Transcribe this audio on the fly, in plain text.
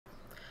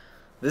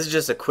This is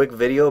just a quick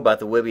video about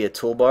the Wibiya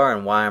toolbar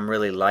and why I'm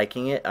really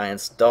liking it. I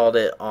installed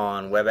it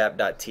on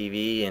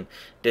webapp.tv and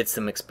did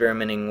some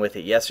experimenting with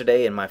it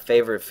yesterday, and my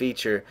favorite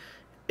feature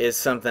is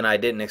something I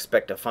didn't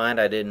expect to find.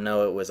 I didn't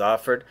know it was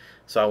offered,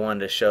 so I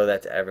wanted to show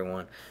that to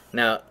everyone.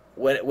 Now,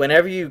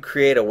 whenever you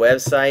create a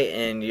website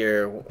and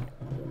you're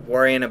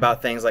worrying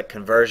about things like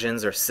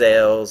conversions or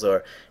sales,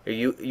 or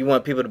you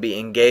want people to be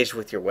engaged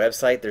with your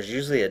website, there's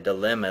usually a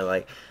dilemma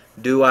like,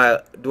 do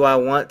I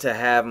want to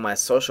have my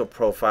social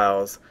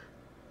profiles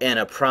in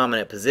a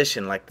prominent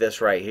position like this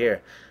right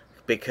here,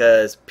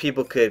 because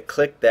people could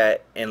click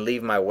that and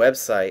leave my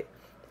website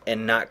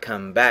and not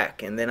come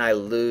back, and then I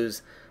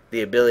lose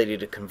the ability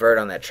to convert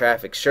on that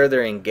traffic. Sure,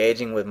 they're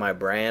engaging with my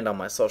brand on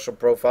my social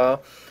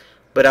profile,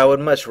 but I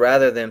would much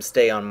rather them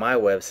stay on my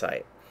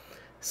website.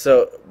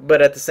 So,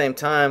 but at the same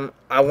time,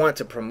 I want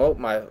to promote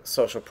my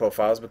social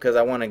profiles because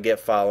I want to get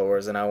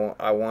followers, and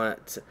I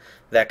want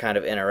that kind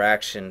of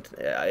interaction.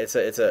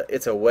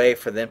 It's a way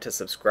for them to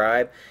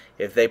subscribe.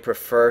 If they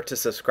prefer to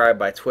subscribe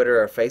by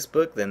Twitter or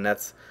Facebook, then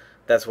that's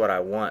what I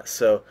want.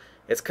 So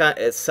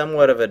it's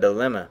somewhat of a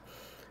dilemma.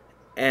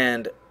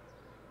 And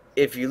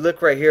if you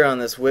look right here on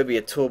this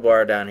Wibiya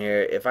toolbar down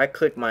here, if I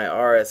click my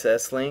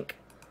RSS link,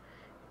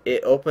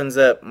 it opens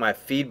up my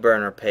feed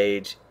burner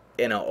page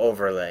in an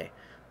overlay.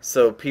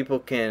 So people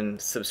can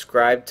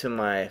subscribe to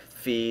my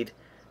feed,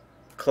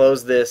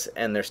 close this,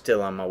 and they're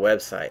still on my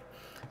website.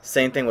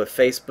 Same thing with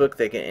Facebook.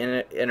 They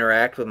can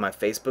interact with my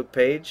Facebook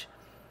page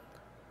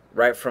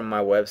right from my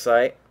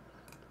website.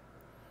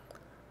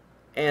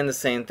 And the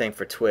same thing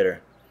for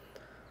Twitter.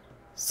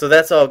 So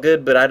that's all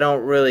good, but I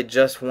don't really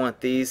just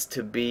want these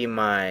to be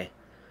my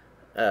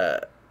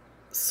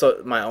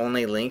my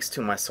only links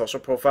to my social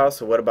profile.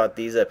 So what about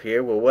these up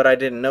here? Well, what I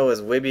didn't know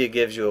is Wibiya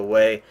gives you a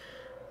way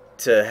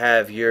to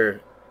have your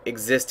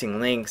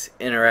existing links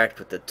interact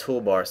with the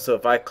toolbar. So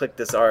if I click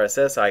this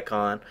RSS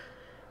icon,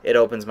 it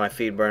opens my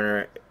feed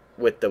burner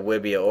with the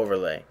Wibiya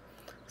overlay.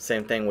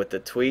 Same thing with the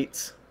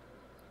tweets,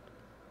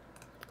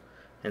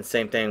 and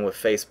same thing with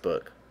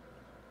Facebook.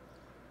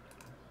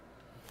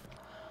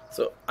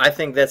 So I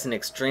think that's an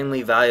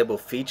extremely valuable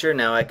feature.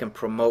 Now I can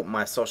promote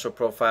my social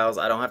profiles.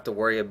 I don't have to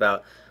worry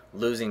about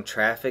losing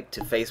traffic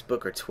to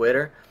Facebook or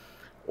Twitter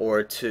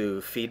or to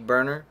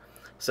FeedBurner.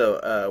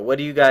 So what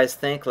do you guys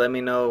think? Let me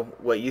know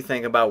what you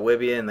think about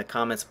Wibiya in the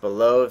comments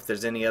below. If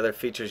there's any other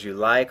features you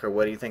like, or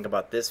what do you think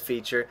about this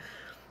feature.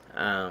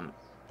 And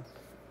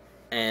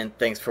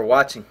thanks for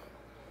watching.